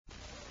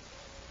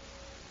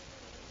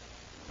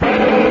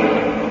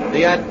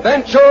The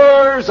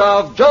Adventures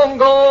of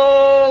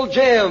Jungle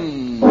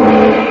Jim.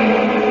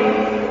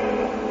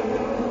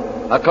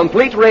 A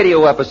complete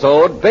radio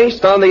episode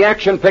based on the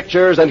action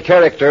pictures and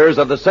characters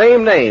of the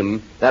same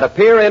name that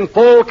appear in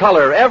full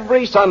color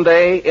every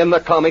Sunday in the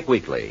Comic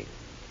Weekly.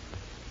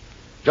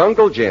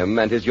 Jungle Jim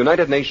and his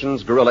United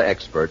Nations guerrilla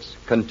experts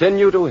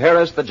continue to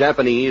harass the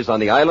Japanese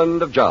on the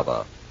island of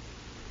Java.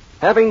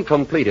 Having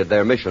completed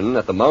their mission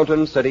at the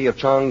mountain city of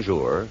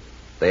Changzhou,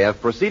 they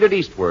have proceeded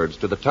eastwards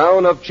to the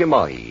town of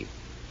Chimai.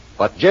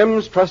 But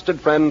Jim's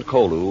trusted friend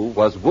Kolu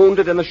was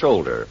wounded in the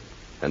shoulder,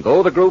 and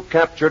though the group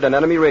captured an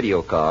enemy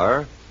radio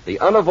car, the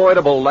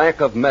unavoidable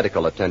lack of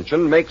medical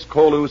attention makes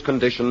Kolu's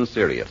condition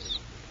serious.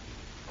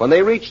 When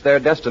they reached their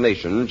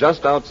destination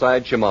just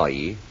outside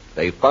Chimai,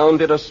 they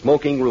found it a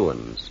smoking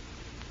ruins,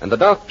 and the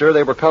doctor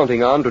they were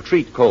counting on to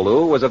treat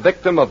Kolu was a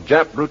victim of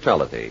Jap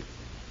brutality.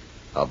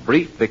 A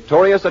brief,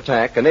 victorious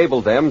attack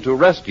enabled them to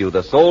rescue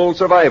the sole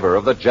survivor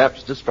of the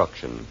Japs'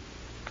 destruction.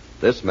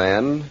 This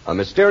man, a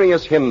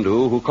mysterious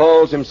Hindu who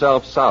calls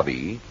himself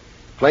Sabi,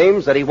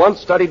 claims that he once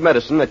studied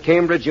medicine at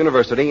Cambridge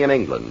University in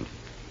England.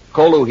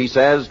 Kolu, he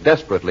says,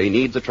 desperately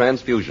needs a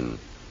transfusion,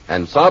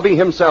 and Sabi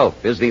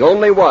himself is the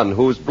only one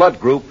whose blood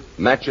group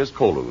matches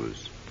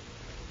Kolu's.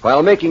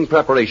 While making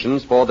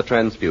preparations for the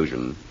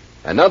transfusion,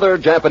 another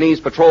Japanese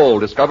patrol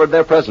discovered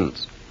their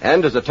presence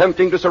and is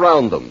attempting to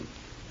surround them.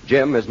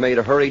 Jim has made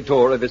a hurried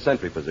tour of his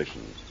sentry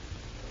positions.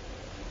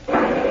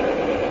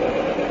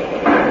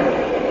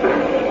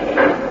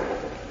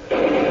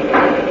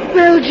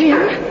 Well,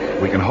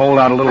 Jim? We can hold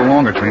out a little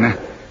longer, Trina.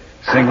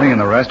 Singley and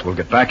the rest will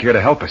get back here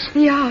to help us.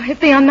 Yeah, if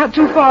they are not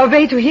too far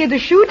away to hear the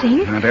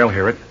shooting. They'll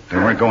hear it. They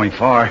weren't going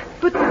far.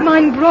 But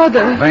my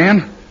brother...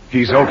 Van?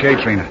 He's okay,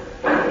 Trina.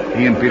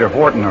 He and Peter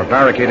Horton are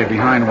barricaded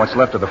behind what's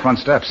left of the front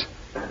steps.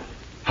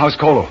 How's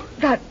Kolo?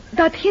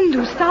 That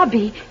Hindu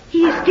Sabi,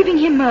 he is giving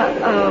him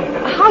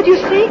how do you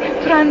say?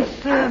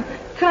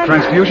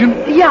 Transfusion?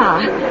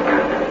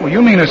 Yeah. Well,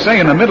 you mean to say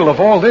in the middle of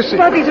all this...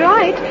 Sabi's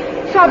right.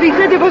 Sabi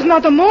said there was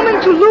not a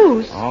moment to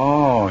lose.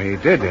 Oh, he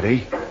did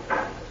he?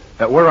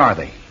 Where are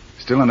they?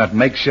 Still in that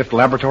makeshift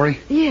laboratory?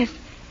 Yes.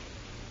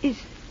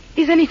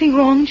 Is anything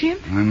wrong, Jim?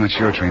 I'm not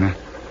sure, Trina.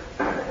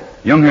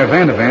 Young Herr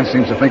Vandervan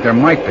seems to think there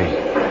might be.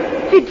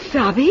 Did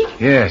Sabi?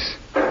 Yes.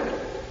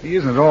 He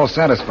isn't at all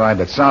satisfied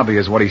that Sabi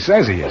is what he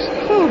says he is.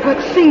 Oh,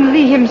 but Sing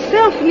Lee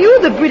himself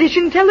knew the British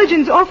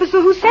intelligence officer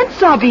who sent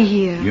Sabi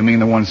here. You mean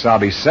the one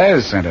Sabi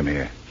says sent him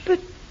here? But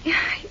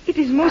it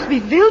is most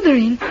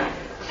bewildering.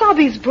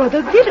 Sabi's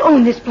brother did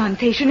own this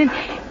plantation,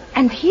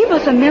 and he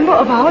was a member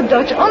of our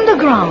Dutch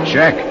underground.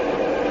 Check.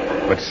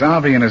 But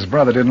Sabi and his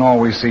brother didn't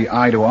always see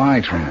eye to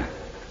eye, Trina.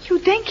 You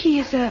think he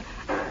is an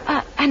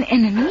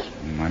enemy?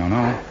 I don't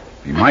know.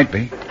 He might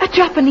be. A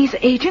Japanese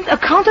agent? A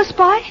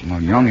counter-spy?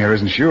 Well, Young here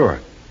isn't sure.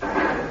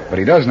 But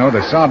he does know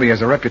that Sabi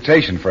has a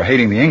reputation for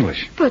hating the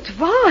English. But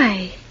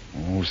why?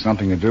 Oh,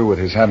 something to do with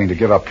his having to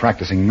give up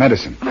practicing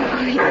medicine.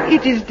 Oh,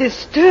 it is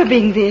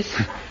disturbing, this.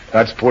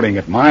 That's putting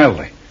it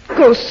mildly.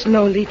 Go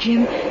slowly,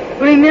 Jim.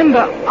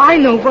 Remember, I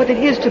know what it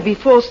is to be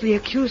falsely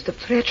accused of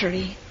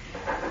treachery.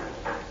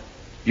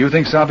 You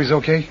think Sabi's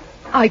okay?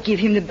 I give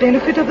him the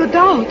benefit of the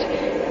doubt.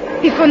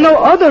 If for no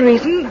other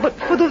reason, but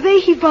for the way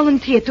he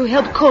volunteered to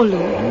help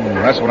Kolu. Oh,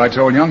 that's what I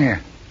told Young here.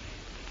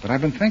 But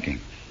I've been thinking.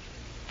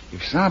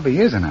 If Sabi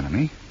is an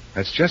enemy,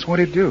 that's just what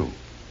he'd do.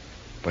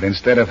 But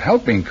instead of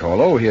helping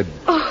Kolu, he'd...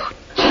 Oh,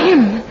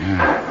 Jim.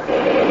 Yeah.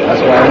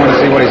 That's why I want to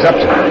see what he's up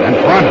to. And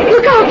pronto.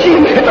 Look out,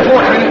 Jim. Hit the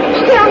fort, Trina.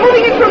 They are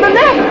moving in from the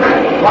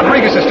left.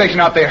 Rodriguez is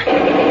stationed out there.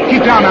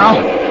 Keep down now,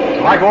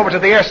 till I go over to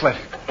the air slit.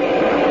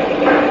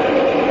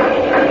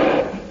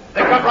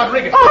 They've got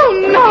Rodriguez.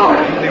 Oh, no.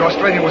 The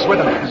Australian was with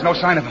him. There's no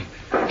sign of him.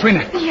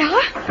 Trina. Yeah?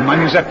 In my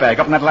musette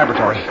bag up in that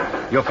laboratory.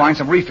 You'll find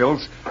some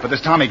refills for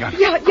this Tommy gun.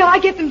 Yeah, I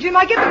get them, Jim.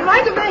 I get them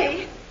right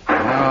away.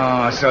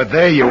 Oh, so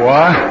there you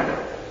are.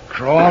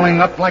 Crawling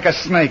up like a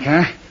snake,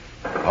 huh?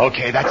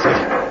 Okay, that's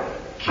it.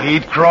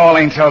 Keep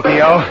crawling,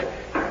 Tokyo.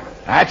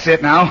 That's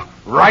it now.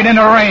 Right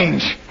into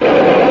range.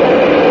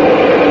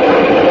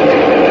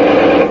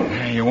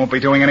 You won't be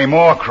doing any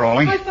more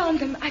crawling. I found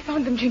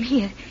them, Jim.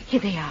 Here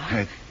they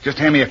are. Just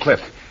hand me a clip.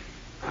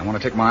 I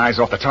want to take my eyes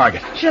off the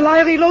target. Shall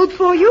I reload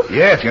for you?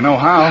 Yeah, if you know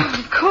how.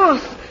 Of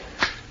course.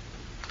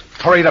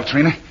 Hurry it up,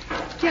 Trina.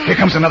 Yeah. Here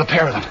comes another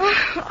pair of them.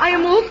 I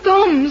am all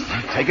thumbs.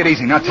 Take it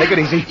easy. Now, take it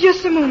easy.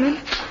 Just a moment.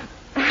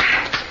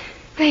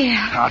 There.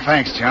 Oh,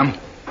 thanks, chum.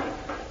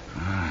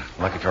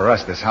 Lucky for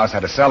us, this house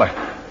had a cellar.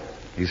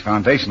 These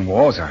foundation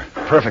walls are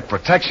perfect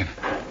protection.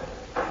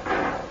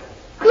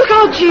 Look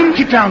out, Jim.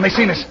 Keep down. They've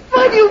seen us.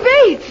 Why do you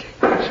wait?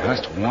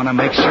 Just want to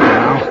make sure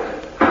now.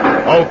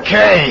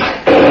 Okay.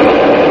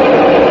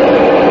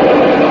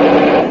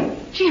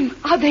 Jim,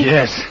 are they...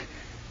 Yes.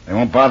 They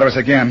won't bother us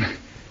again.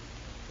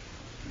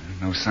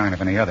 No sign of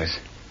any others.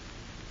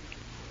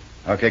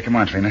 Okay, come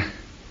on, Trina.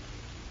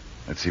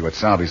 Let's see what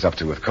Salby's up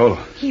to with Kolo.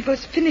 He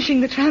was finishing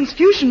the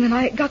transfusion when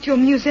I got your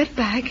musette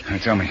bag.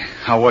 Tell me,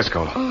 how was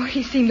Kolo? Oh,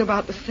 he seemed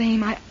about the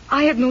same.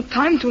 I had no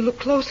time to look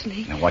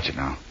closely. Now, watch it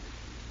now.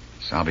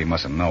 Salby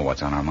mustn't know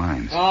what's on our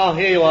minds. Oh,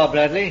 here you are,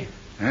 Bradley.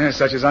 Yeah,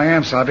 such as I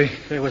am, Sabi.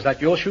 Hey, was that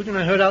your shooting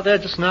I heard out there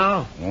just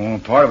now? Oh,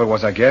 part of it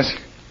was, I guess.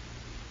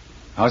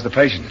 How's the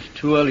patient?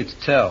 Too early to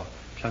tell.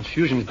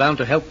 Transfusion's bound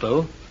to help,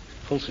 though.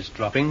 Pulse is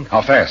dropping.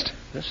 How fast?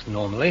 Yes,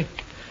 normally.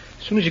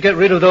 As soon as you get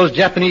rid of those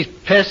Japanese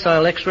pests,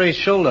 I'll x-ray his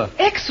shoulder.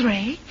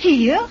 X-ray?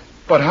 Here?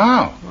 But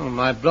how? Well,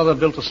 my brother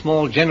built a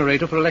small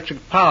generator for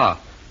electric power.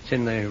 It's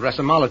in the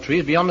rasamala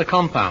trees beyond the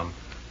compound.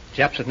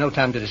 Japs had no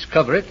time to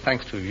discover it,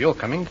 thanks to your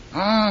coming.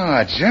 Ah,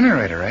 a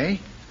generator, eh?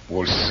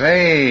 Well,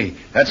 say,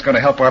 that's going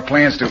to help our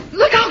plans to...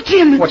 Look out,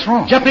 Jim! What's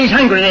wrong? Japanese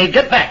hand grenade,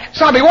 get back!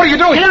 Sabi, what are you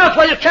doing? Get out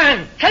while you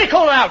can! Carry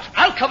Cole out!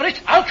 I'll cover it!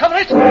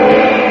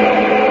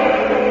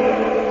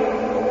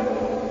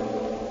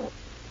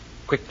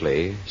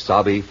 Quickly,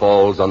 Sabi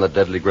falls on the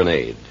deadly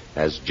grenade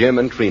as Jim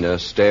and Trina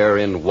stare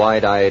in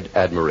wide-eyed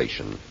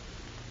admiration.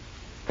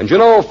 And you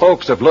know,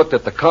 folks have looked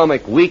at the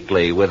Comic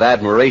Weekly with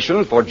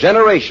admiration for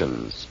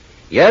generations.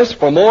 Yes,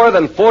 for more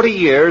than 40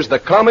 years, the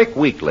Comic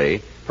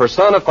Weekly,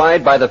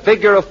 personified by the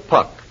figure of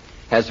Puck,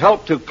 has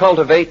helped to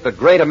cultivate the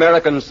great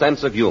American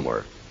sense of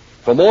humor.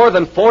 For more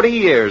than 40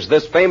 years,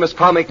 this famous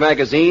comic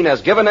magazine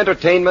has given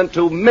entertainment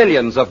to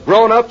millions of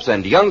grown-ups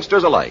and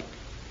youngsters alike.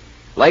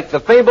 Like the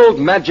fabled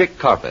magic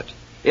carpet,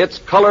 its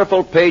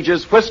colorful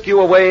pages whisk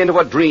you away into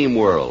a dream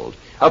world,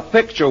 a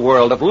picture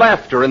world of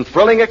laughter and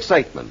thrilling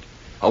excitement,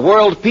 a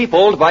world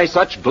peopled by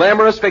such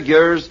glamorous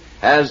figures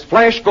as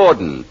Flash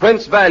Gordon,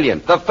 Prince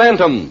Valiant, the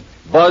Phantom,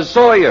 Buzz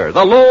Sawyer,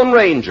 the Lone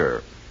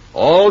Ranger.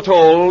 All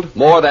told,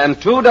 more than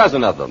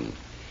 24 of them.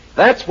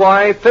 That's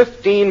why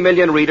 15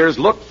 million readers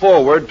look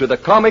forward to the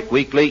Comic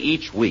Weekly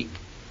each week.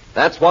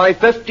 That's why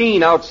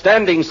 15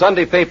 outstanding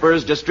Sunday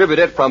papers distribute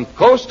it from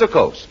coast to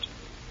coast.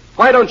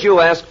 Why don't you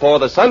ask for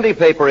the Sunday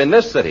paper in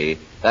this city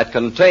that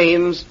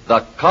contains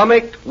the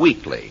Comic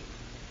Weekly?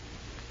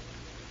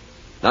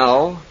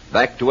 Now,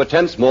 back to a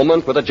tense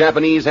moment with a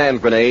Japanese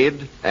hand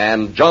grenade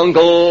and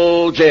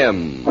Jungle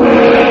Jim.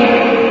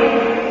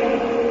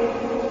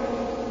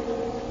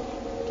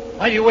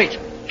 Why do you wait?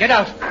 Get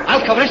out.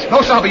 I'll cover it.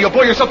 No, Sabi, you'll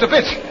blow yourself to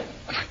bits.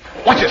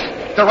 Watch it.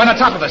 They're right on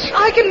top of us.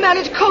 I can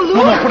manage Kolu.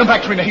 No, put him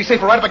back, Trina. He's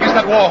safer right up against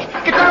that wall.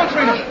 Get down,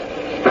 Trina.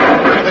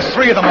 Okay, there's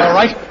 3 of them, all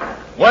right.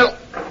 Well...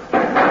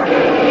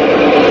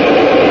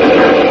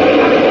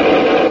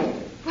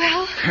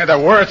 Yeah, there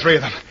were 3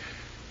 of them.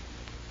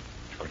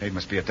 The grenade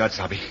must be a dud,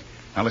 Sabi.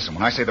 Now listen,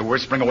 when I say the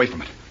word, spring away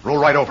from it. Roll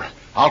right over.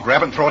 I'll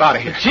grab it and throw it out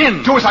of here.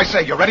 Jim! Do as I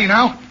say. You ready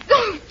now?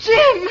 Oh,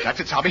 Jim! That's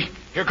it, Sabi.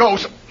 Here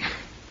goes.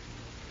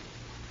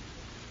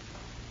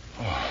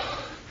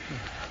 Oh.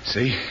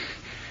 See?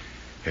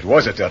 It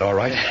was a dud, all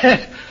right.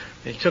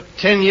 It took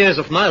 10 years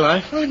of my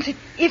life. Oh, and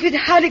if it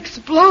had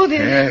exploded...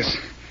 Yes.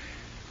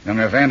 Young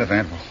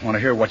Vandevant will want to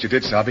hear what you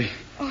did, Sabi.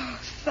 Oh,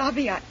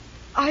 Sabi,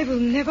 I will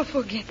never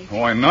forget it.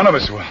 Oh, and none of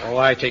us will. Oh,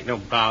 I take no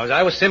bows.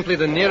 I was simply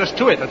the nearest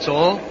to it, that's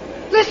all.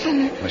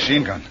 Listen.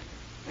 Machine gun.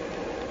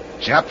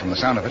 Jap from the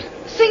sound of it.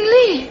 Sing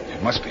Lee.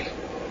 It must be.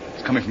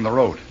 It's coming from the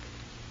road.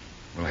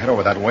 We'll head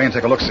over that way and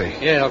take a look-see.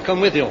 Yeah, I'll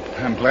come with you.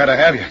 I'm glad to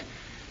have you.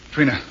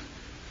 Trina,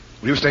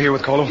 will you stay here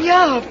with Kolo?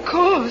 Yeah, of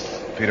course.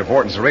 Peter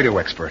Vorton's a radio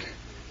expert.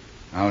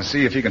 I'll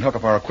see if he can hook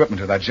up our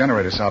equipment to that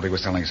generator Sabi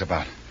was telling us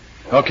about.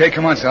 Okay,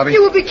 come on, Sabi.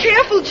 You will be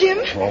careful, Jim.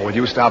 Oh, will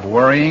you stop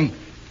worrying?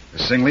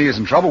 If Sing Lee is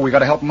in trouble, we got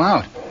to help him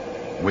out.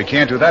 We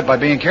can't do that by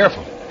being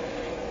careful.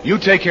 You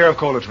take care of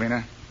Kolo,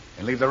 Trina,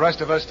 and leave the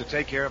rest of us to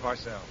take care of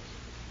ourselves.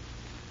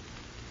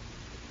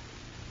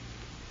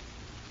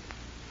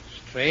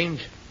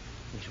 Strange.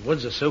 These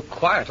woods are so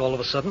quiet all of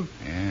a sudden.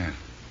 Yeah,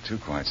 too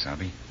quiet,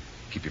 Sabi.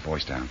 Keep your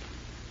voice down.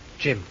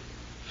 Jim,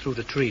 through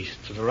the trees,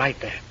 to the right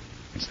there.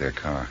 It's their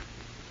car.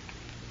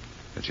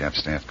 The Jap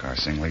staff car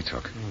Sing Lee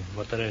took.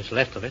 What there is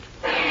left of it.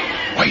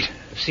 Wait!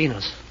 They've seen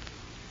us.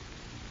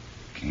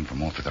 Came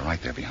from off to the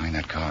right there behind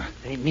that car.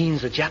 It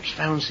means the Japs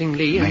found Sing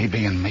Lee.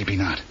 Maybe and maybe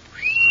not.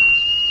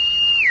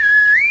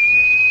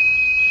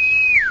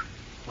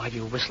 Why do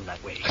you whistle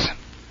that way? Listen.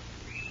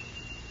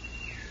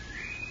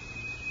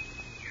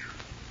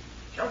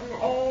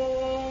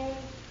 Ho!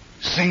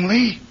 Sing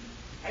Lee?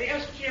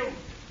 Yes, Jim.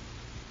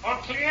 All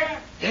clear?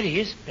 There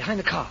he is, behind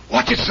the car.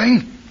 Watch it,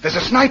 Sing. There's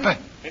a sniper.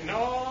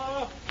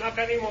 No, not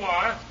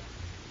anymore.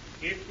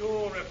 If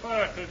you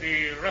refer to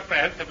the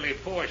reprehensibly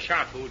poor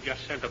shot who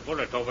just sent a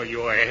bullet over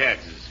your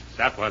heads,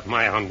 that was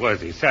my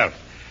unworthy self.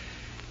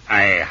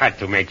 I had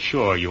to make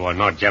sure you are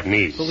not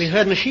Japanese. But we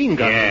heard machine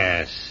guns.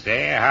 Yes,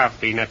 they have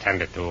been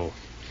attended to.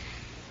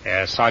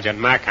 Sergeant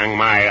Mack and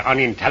my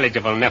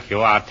unintelligible nephew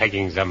are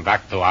taking them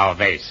back to our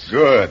base.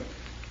 Good.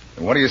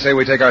 And what do you say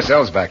we take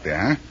ourselves back there,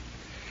 huh?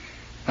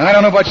 I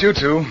don't know about you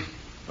two,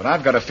 but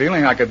I've got a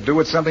feeling I could do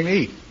with something to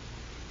eat.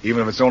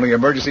 Even if it's only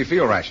emergency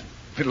field ration.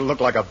 It'll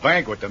look like a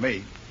banquet to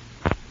me.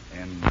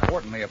 And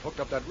Morton may have hooked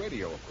up that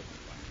radio equipment.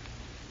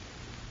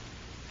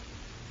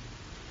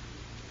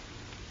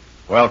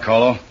 Well,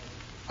 Colo,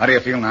 how do you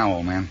feel now,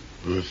 old man?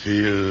 We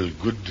feel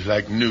good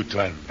like new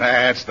time.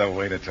 That's the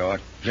way to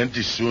talk.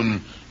 Plenty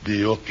soon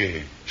be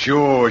okay.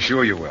 Sure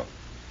you will.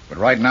 But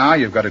right now,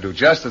 you've got to do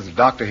just as the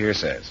doctor here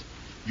says.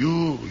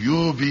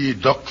 You be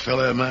doc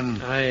fella,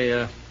 man.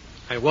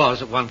 I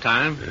was at one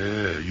time.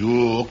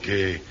 You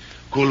okay.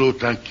 Kolo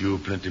thank you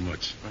plenty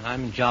much. Well,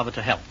 I'm Java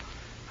to help.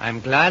 I'm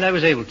glad I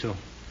was able to.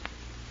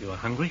 You are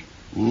hungry?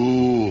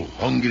 Oh,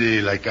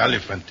 hungry like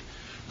elephant.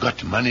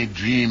 Got many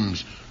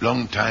dreams.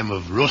 Long time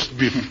of roast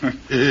beef.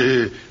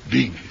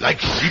 Big like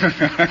sheep.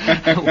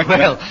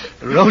 Well,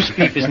 roast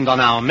beef isn't on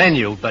our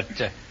menu, but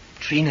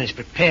Trina is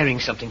preparing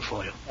something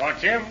for you. Oh,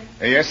 Jim,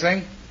 Hey, yes,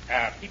 thing?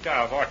 Peter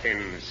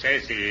Vortin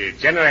says the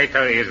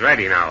generator is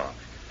ready now.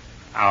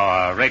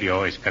 Our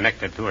radio is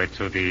connected to it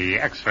through the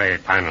X-ray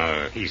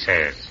panel, he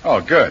says.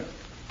 Oh, good.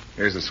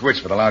 Here's the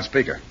switch for the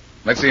loudspeaker.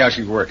 Let's see how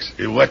she works.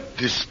 What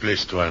this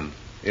place, Tuan?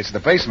 It's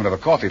the basement of a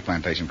coffee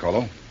plantation,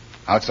 Kolo.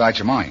 Outside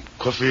Chamai.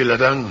 Coffee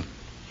ladang.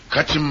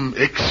 Catch him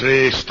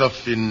X-ray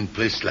stuff in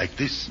place like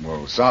this.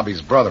 Well,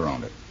 Sabi's brother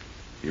owned it.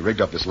 He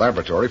rigged up this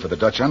laboratory for the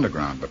Dutch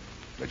underground, but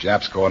the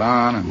Japs caught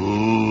on and...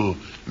 Oh,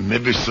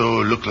 maybe so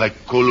look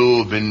like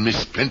Kolo been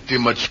miss plenty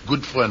much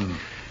good fun.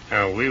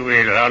 We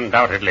will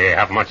undoubtedly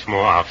have much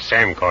more of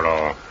same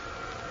Kolo.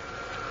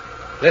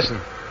 Listen,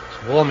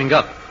 it's warming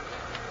up.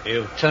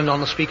 You turned on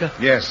the speaker?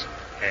 Yes.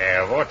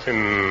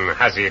 Vortin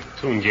has it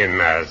tuned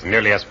in as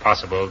nearly as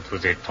possible to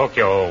the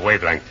Tokyo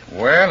wavelength.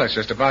 Well, it's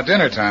just about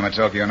dinner time in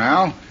Tokyo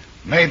now.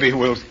 Maybe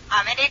we'll...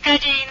 アメリカ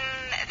人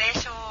で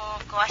しょ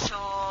う、ごわし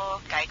ょ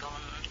う、海軍。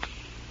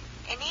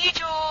二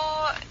条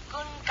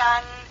軍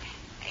艦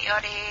よ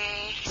り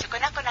少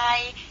なくな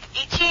い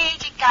1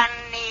時間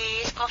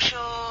に少し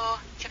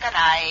しか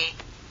ない。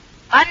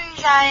万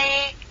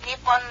歳、日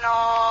本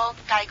の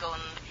海軍。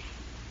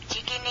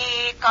時期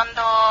に今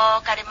度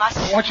借ります。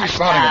What's she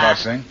spouting about,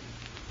 Sing?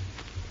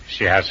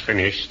 She has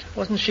finished.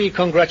 Wasn't she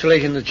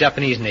congratulating the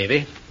Japanese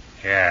Navy?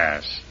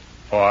 Yes,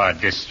 for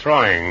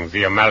destroying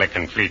the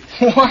American fleet.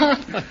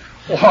 What?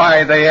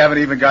 Why, they haven't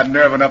even got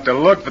nerve enough to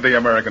look for the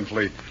American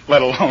fleet,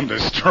 let alone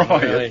destroy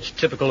it. It's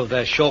typical of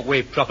their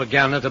shortwave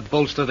propaganda to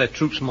bolster their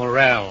troops'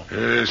 morale.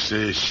 Yes,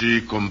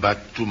 she come back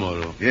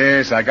tomorrow.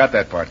 Yes, I got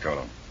that part,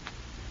 Kolo.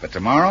 But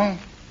tomorrow,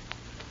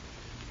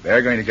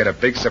 they're going to get a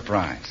big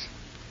surprise.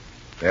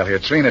 They'll hear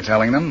Trina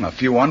telling them a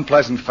few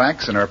unpleasant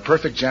facts in her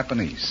perfect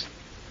Japanese.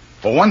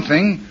 For one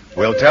thing,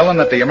 we'll tell them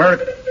that the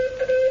American...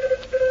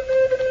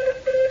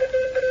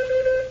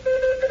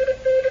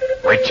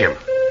 Wait, Jim.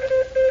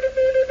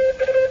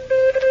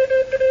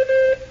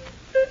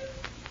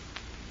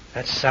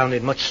 That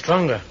sounded much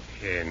stronger.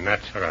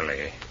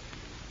 Naturally.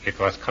 It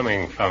was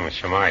coming from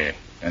Shamai.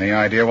 Any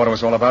idea what it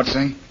was all about,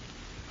 Sing?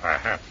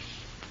 Perhaps.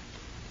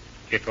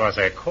 It was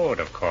a code,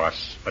 of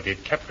course, but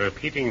it kept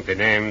repeating the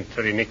name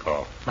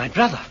Toriniko. My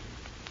brother.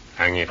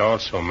 And it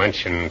also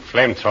mentioned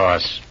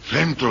flamethrowers.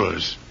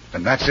 Flamethrowers.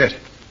 Then that's it.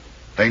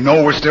 They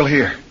know we're still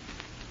here.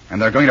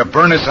 And they're going to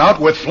burn us out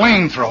with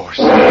flamethrowers.